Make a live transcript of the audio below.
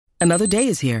Another day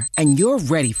is here, and you're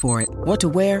ready for it. What to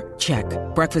wear? Check.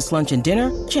 Breakfast, lunch, and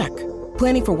dinner? Check.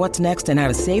 Planning for what's next and how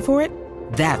to save for it?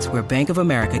 That's where Bank of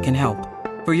America can help.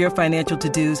 For your financial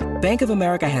to-dos, Bank of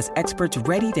America has experts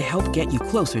ready to help get you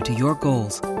closer to your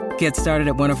goals. Get started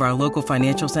at one of our local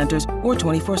financial centers or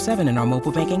 24/7 in our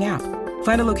mobile banking app.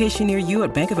 Find a location near you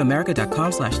at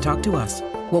bankofamerica.com/talktous.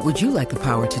 What would you like the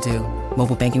power to do?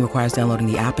 Mobile banking requires downloading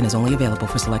the app and is only available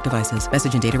for select devices.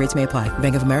 Message and data rates may apply.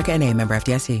 Bank of America N.A., member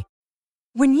FDIC.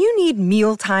 When you need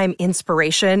mealtime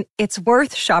inspiration, it's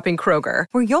worth shopping Kroger,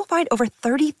 where you'll find over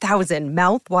 30,000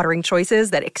 mouth-watering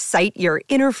choices that excite your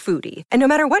inner foodie. And no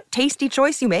matter what tasty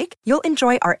choice you make, you'll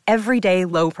enjoy our everyday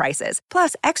low prices,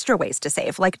 plus extra ways to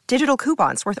save, like digital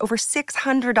coupons worth over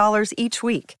 $600 each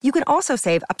week. You can also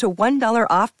save up to $1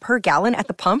 off per gallon at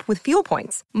the pump with fuel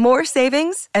points. More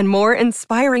savings and more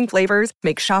inspiring flavors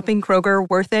make shopping Kroger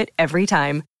worth it every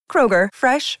time. Kroger,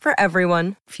 fresh for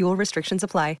everyone. Fuel restrictions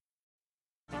apply.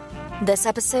 This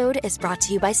episode is brought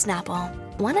to you by Snapple.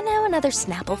 Want to know another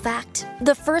Snapple fact?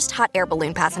 The first hot air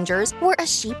balloon passengers were a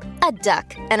sheep, a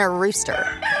duck, and a rooster.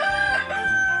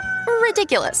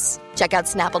 Ridiculous. Check out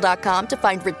Snapple.com to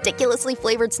find ridiculously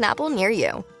flavored Snapple near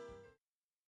you.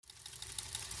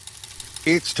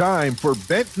 It's time for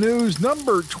Bent News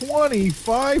number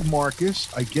 25, Marcus.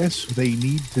 I guess they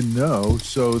need to know,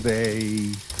 so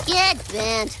they... Get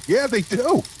bent. Yeah, they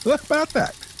do. What about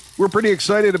that? We're pretty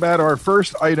excited about our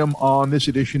first item on this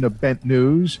edition of Bent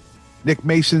News. Nick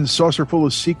Mason's Saucerful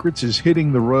of Secrets is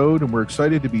hitting the road, and we're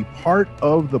excited to be part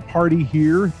of the party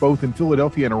here, both in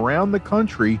Philadelphia and around the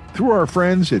country, through our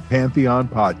friends at Pantheon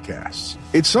Podcasts.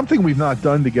 It's something we've not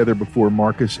done together before,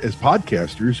 Marcus. As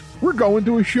podcasters, we're going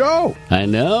to a show. I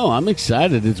know. I'm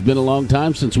excited. It's been a long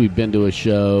time since we've been to a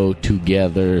show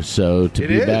together, so to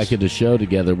be back at a show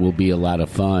together will be a lot of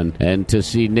fun. And to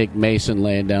see Nick Mason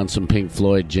laying down some Pink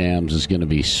Floyd jams is going to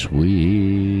be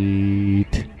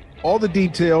sweet. All the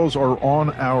details are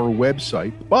on our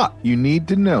website, but you need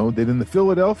to know that in the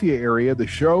Philadelphia area, the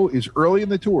show is early in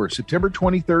the tour, September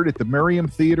 23rd at the Merriam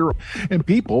Theater. And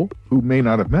people who may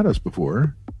not have met us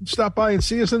before, stop by and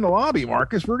see us in the lobby,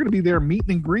 Marcus. We're going to be there meeting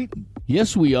and greeting.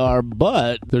 Yes, we are,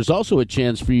 but there's also a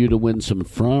chance for you to win some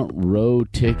front row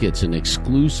tickets, an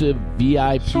exclusive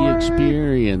VIP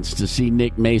experience to see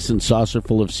Nick Mason's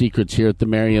Saucerful of Secrets here at the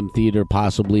Merriam Theater,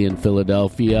 possibly in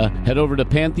Philadelphia. Head over to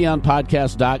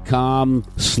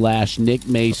pantheonpodcast.com/Nick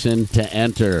Mason to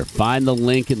enter. Find the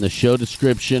link in the show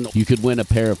description. You could win a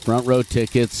pair of front row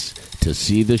tickets to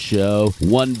see the show.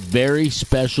 One very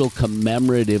special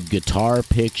commemorative guitar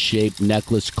pick-shaped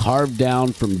necklace carved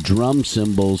down from drum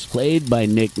cymbals played by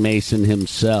Nick Mason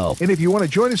himself. And if you want to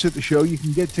join us at the show, you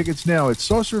can get tickets now at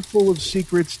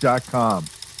saucerfulofsecrets.com.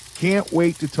 Can't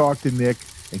wait to talk to Nick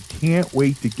and can't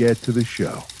wait to get to the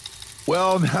show.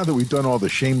 Well, now that we've done all the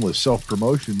shameless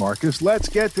self-promotion, Marcus, let's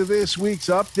get to this week's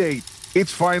update.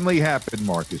 It's finally happened,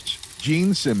 Marcus.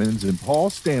 Gene Simmons and Paul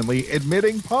Stanley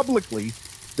admitting publicly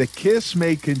that KISS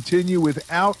may continue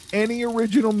without any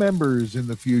original members in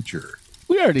the future.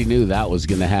 We already knew that was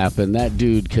going to happen. That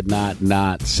dude could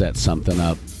not set something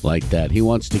up like that. He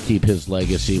wants to keep his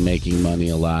legacy making money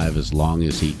alive as long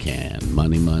as he can.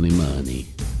 Money, money, money.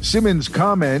 Simmons'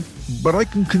 comment, but I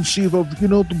can conceive of,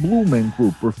 the Blue Man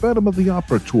Group or Phantom of the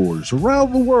Opera tours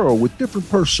around the world with different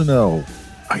personnel.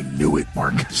 I knew it,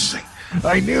 Marcus.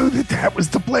 I knew that was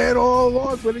the plan all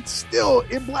along, but it's still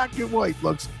in black and white.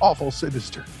 Looks awful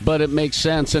sinister. But it makes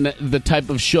sense, and the type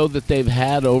of show that they've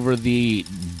had over the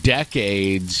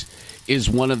decades is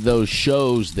one of those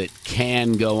shows that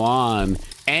can go on,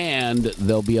 and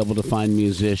they'll be able to find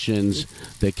musicians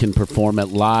that can perform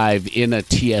it live in a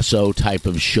TSO type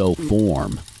of show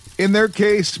form. In their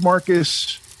case,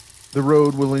 Marcus, the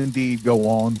road will indeed go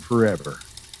on forever.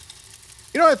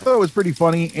 I thought it was pretty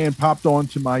funny and popped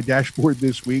onto my dashboard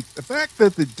this week. The fact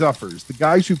that the Duffers, the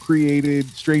guys who created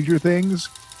Stranger Things,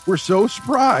 were so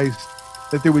surprised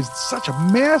that there was such a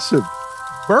massive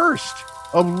burst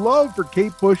of love for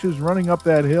Kate Bush's Running Up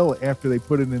That Hill after they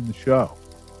put it in the show.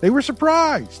 They were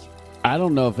surprised. I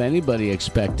don't know if anybody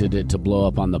expected it to blow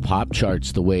up on the pop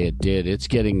charts the way it did. It's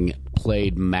getting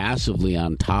played massively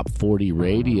on top 40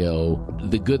 radio.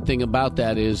 The good thing about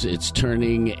that is it's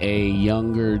turning a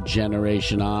younger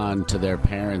generation on to their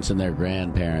parents and their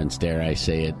grandparents, dare I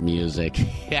say it, music.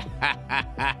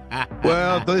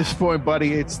 Well, at this point,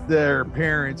 buddy, it's their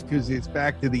parents because it's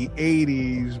back to the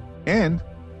 80s. And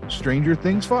Stranger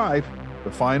Things 5,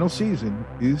 the final season,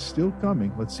 is still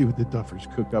coming. Let's see what the Duffers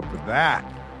cook up with that.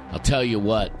 I'll tell you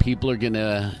what, people are going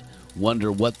to wonder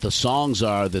what the songs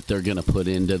are that they're going to put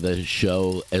into the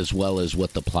show as well as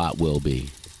what the plot will be.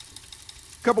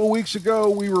 A couple of weeks ago,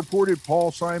 we reported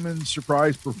Paul Simon's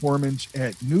surprise performance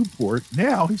at Newport.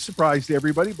 Now he surprised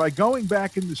everybody by going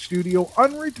back in the studio,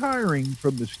 unretiring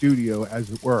from the studio,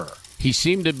 as it were. He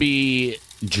seemed to be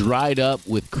dried up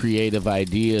with creative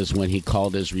ideas when he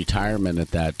called his retirement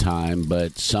at that time,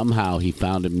 but somehow he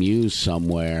found a muse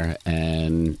somewhere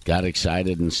and got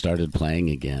excited and started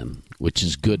playing again, which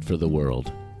is good for the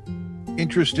world.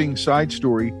 Interesting side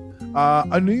story.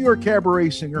 A New York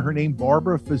cabaret singer, her name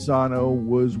Barbara Fasano,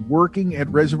 was working at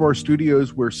Reservoir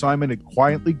Studios where Simon had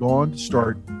quietly gone to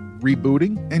start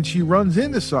rebooting, and she runs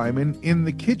into Simon in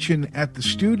the kitchen at the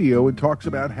studio and talks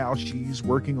about how she's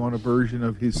working on a version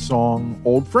of his song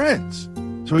Old Friends.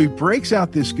 So he breaks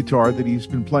out this guitar that he's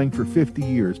been playing for 50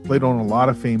 years, played on a lot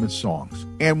of famous songs.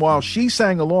 And while she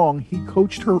sang along, he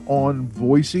coached her on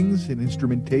voicings and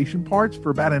instrumentation parts for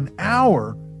about an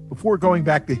hour before going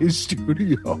back to his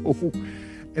studio.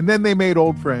 And then they made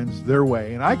Old Friends their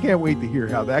way. And I can't wait to hear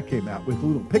how that came out with a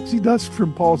little pixie dust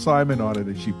from Paul Simon on it,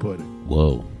 as she put it.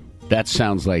 Whoa. That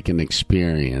sounds like an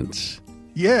experience.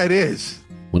 Yeah, it is.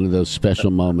 One of those special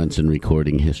moments in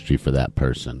recording history for that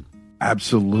person.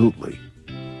 Absolutely.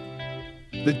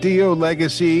 The Dio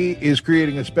legacy is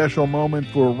creating a special moment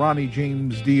for Ronnie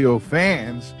James Dio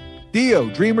fans. Dio,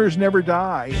 Dreamers Never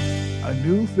Die. A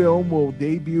new film will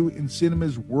debut in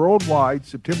cinemas worldwide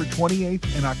September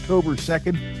 28th and October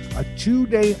 2nd. A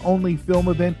 2-day only film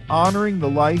event honoring the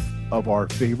life of our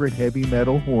favorite heavy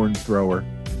metal horn thrower.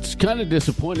 It's kind of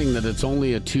disappointing that it's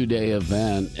only a 2-day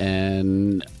event,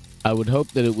 and I would hope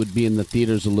that it would be in the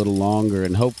theaters a little longer,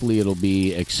 and hopefully it'll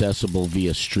be accessible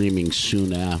via streaming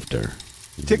soon after.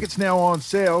 Tickets now on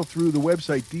sale through the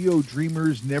website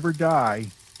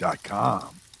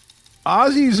DioDreamersNeverDie.com.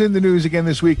 Ozzy's in the news again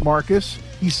this week, Marcus.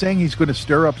 He's saying he's going to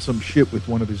stir up some shit with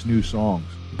one of his new songs.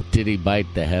 Did he bite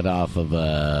the head off of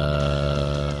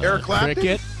a Eric Clapton?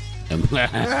 cricket?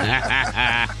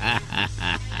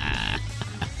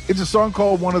 It's a song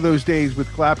called One of Those Days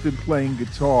with Clapton playing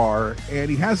guitar, and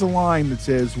he has a line that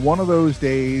says, "One of those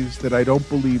days that I don't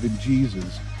believe in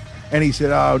Jesus." And he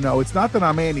said, "Oh, no, it's not that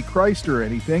I'm Antichrist or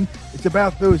anything. It's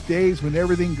about those days when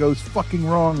everything goes fucking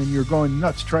wrong and you're going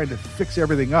nuts trying to fix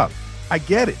everything up." I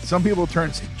get it. Some people turn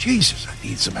and say, "Jesus, I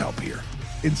need some help here."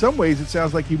 In some ways, it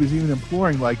sounds like he was even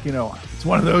imploring, like, it's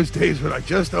one of those days when I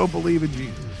just don't believe in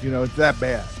Jesus. It's that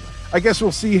bad. I guess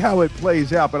we'll see how it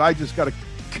plays out, but I just got a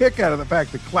kick out of the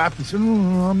fact that Clapton said,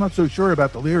 I'm not so sure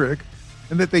about the lyric,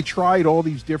 and that they tried all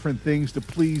these different things to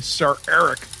please Sir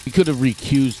Eric. He could have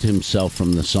recused himself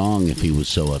from the song if he was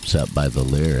so upset by the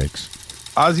lyrics.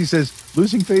 Ozzy says,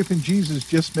 losing faith in Jesus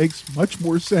just makes much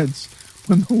more sense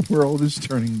when the world is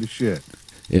turning to shit.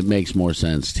 It makes more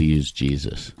sense to use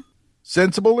Jesus.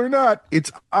 Sensible or not,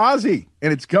 it's Ozzy,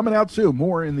 and it's coming out soon.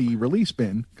 More in the release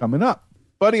bin coming up.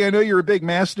 Buddy, I know you're a big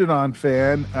Mastodon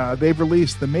fan. They've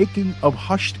released The Making of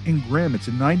Hushed and Grim. It's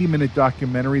a 90-minute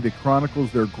documentary that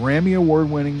chronicles their Grammy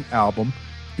Award-winning album.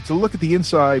 It's a look at the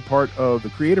inside part of the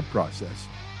creative process,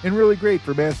 and really great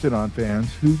for Mastodon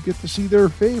fans who get to see their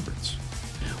favorites.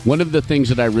 One of the things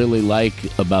that I really like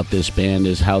about this band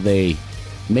is how they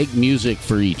make music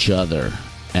for each other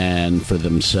and for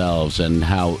themselves, and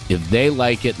how if they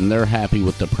like it and they're happy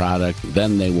with the product,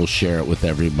 then they will share it with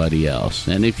everybody else.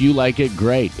 And if you like it,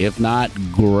 great. If not,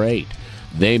 great.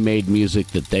 They made music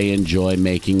that they enjoy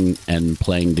making and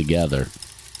playing together.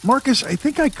 Marcus, I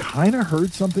think I kind of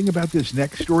heard something about this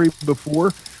next story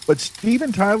before, but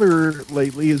Steven Tyler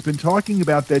lately has been talking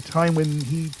about that time when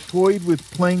he toyed with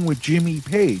playing with Jimmy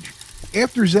Page.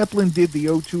 After Zeppelin did the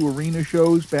O2 Arena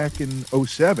shows back in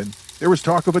 2007, there was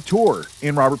talk of a tour,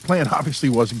 and Robert Plant obviously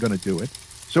wasn't going to do it.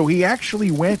 So he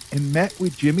actually went and met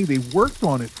with Jimmy. They worked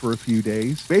on it for a few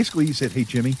days. Basically, he said, "Hey,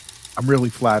 Jimmy, I'm really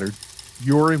flattered.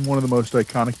 You're in one of the most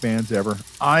iconic bands ever.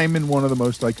 I'm in one of the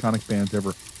most iconic bands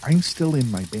ever. I'm still in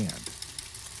my band."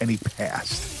 And he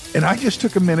passed. And I just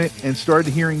took a minute and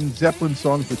started hearing Zeppelin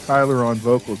songs with Tyler on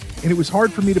vocals. And it was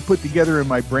hard for me to put together in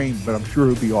my brain, but I'm sure it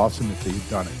would be awesome if they had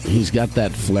done it. He's got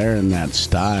that flair and that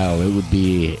style. It would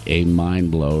be a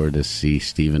mind blower to see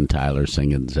Steven Tyler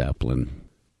singing Zeppelin.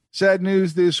 Sad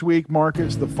news this week,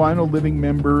 Marcus. The final living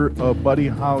member of Buddy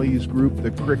Holly's group,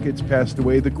 the Crickets, passed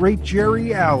away. The great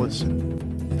Jerry Allison.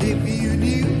 If you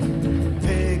knew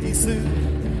Peggy Sue,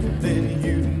 then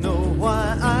you know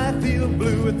why I feel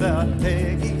blue without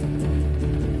Peggy.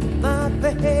 My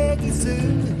Peggy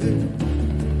Sue.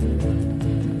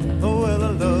 Oh, well, I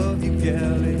love you,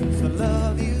 Kelly. I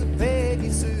love you,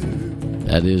 Peggy Sue.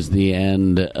 That is the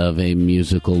end of a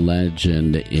musical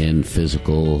legend in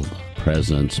physical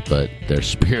presence, but their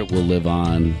spirit will live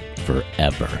on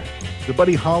forever. The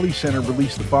Buddy Holly Center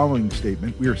released the following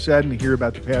statement. We are saddened to hear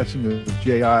about the passing of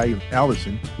J.I.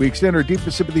 Allison. We extend our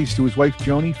deepest sympathies to his wife,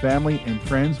 Joni, family, and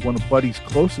friends, one of Buddy's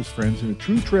closest friends and a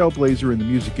true trailblazer in the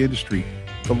music industry.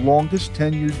 The longest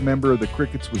tenured member of the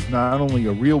Crickets was not only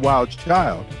a real wild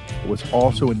child, but was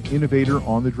also an innovator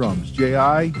on the drums.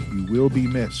 J.I., you will be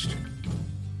missed.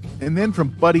 And then from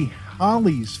Buddy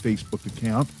Holly's Facebook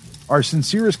account, our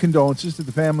sincerest condolences to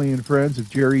the family and friends of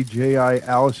Jerry J.I.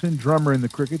 Allison, drummer in the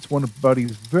Crickets, one of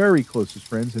Buddy's very closest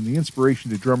friends and the inspiration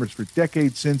to drummers for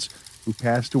decades since, who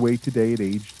passed away today at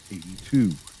age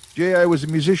 82. J.I. was a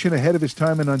musician ahead of his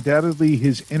time, and undoubtedly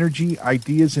his energy,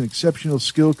 ideas, and exceptional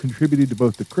skill contributed to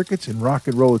both the Crickets and rock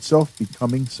and roll itself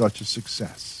becoming such a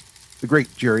success. The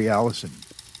great Jerry Allison,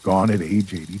 gone at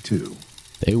age 82.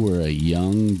 They were a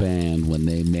young band when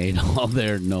they made all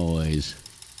their noise.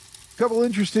 Couple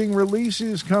interesting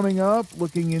releases coming up.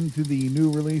 Looking into the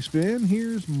new release bin,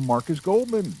 here's Marcus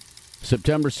Goldman.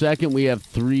 September 2nd, we have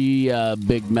three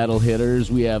big metal hitters.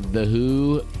 We have The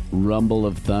Who, Rumble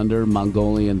of Thunder,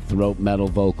 Mongolian throat metal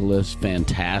vocalist.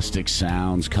 Fantastic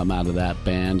sounds come out of that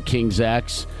band. King's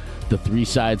X, The Three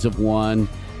Sides of One,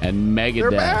 and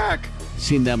Megadeth. They're back!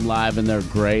 Seen them live, and they're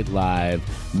great live.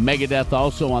 Megadeth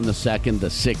also on the 2nd, The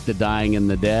Sick, The Dying, and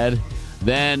The Dead.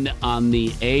 Then on the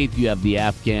 8th, you have the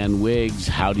Afghan Wigs,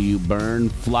 How Do You Burn,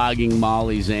 Flogging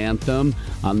Molly's Anthem.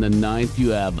 On the 9th,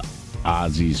 you have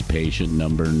Ozzy's Patient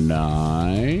number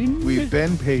 9. We've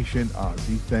been patient,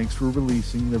 Ozzy. Thanks for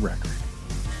releasing the record.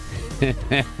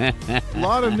 A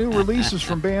lot of new releases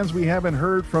from bands we haven't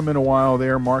heard from in a while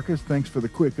there, Marcus. Thanks for the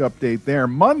quick update there.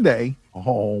 Monday,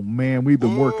 oh man, we've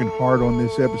been working hard on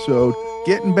this episode.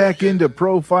 Getting back into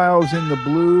Profiles in the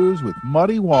Blues with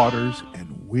Muddy Waters and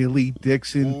Willie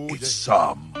Dixon. It's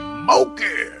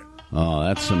smoking. Oh,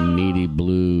 that's some meaty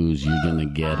blues you're going to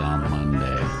get on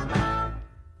Monday.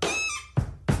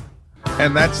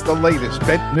 And that's the latest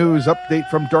Bent News update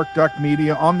from Dark Duck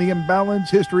Media on the imbalanced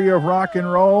history of rock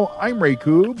and roll. I'm Ray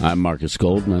Koob. I'm Marcus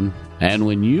Goldman. And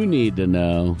when you need to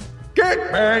know...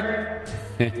 Get bent!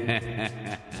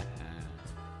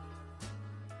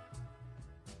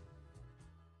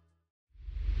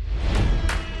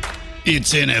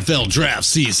 It's NFL draft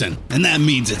season, and that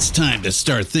means it's time to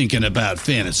start thinking about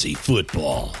fantasy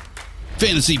football.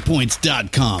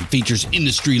 FantasyPoints.com features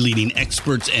industry-leading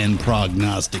experts and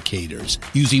prognosticators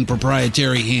using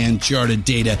proprietary hand-charted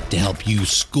data to help you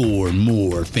score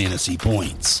more fantasy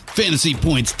points.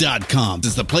 FantasyPoints.com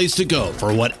is the place to go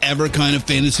for whatever kind of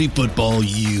fantasy football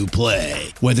you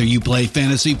play. Whether you play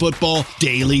fantasy football,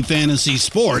 daily fantasy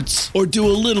sports, or do a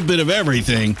little bit of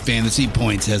everything, Fantasy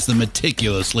Points has the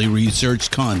meticulously researched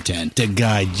content to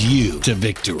guide you to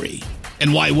victory.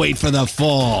 And why wait for the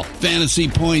fall? Fantasy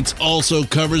Points also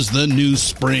covers the new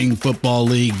spring football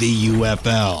league, the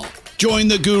UFL. Join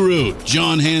the guru,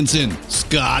 John Hansen,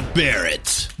 Scott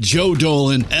Barrett, Joe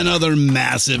Dolan, and other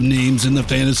massive names in the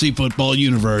fantasy football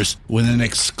universe with an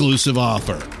exclusive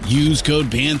offer. Use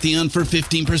code Pantheon for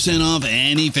 15% off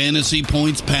any Fantasy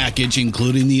Points package,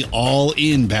 including the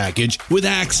all-in package, with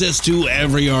access to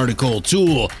every article,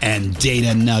 tool, and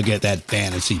data nugget that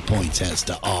Fantasy Points has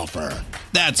to offer.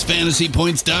 That's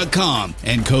FantasyPoints.com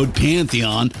and code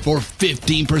Pantheon for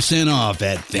 15% off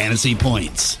at Fantasy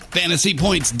Points.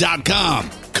 FantasyPoints.com,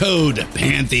 code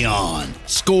Pantheon.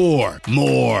 Score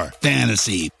more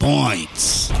fantasy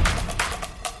points.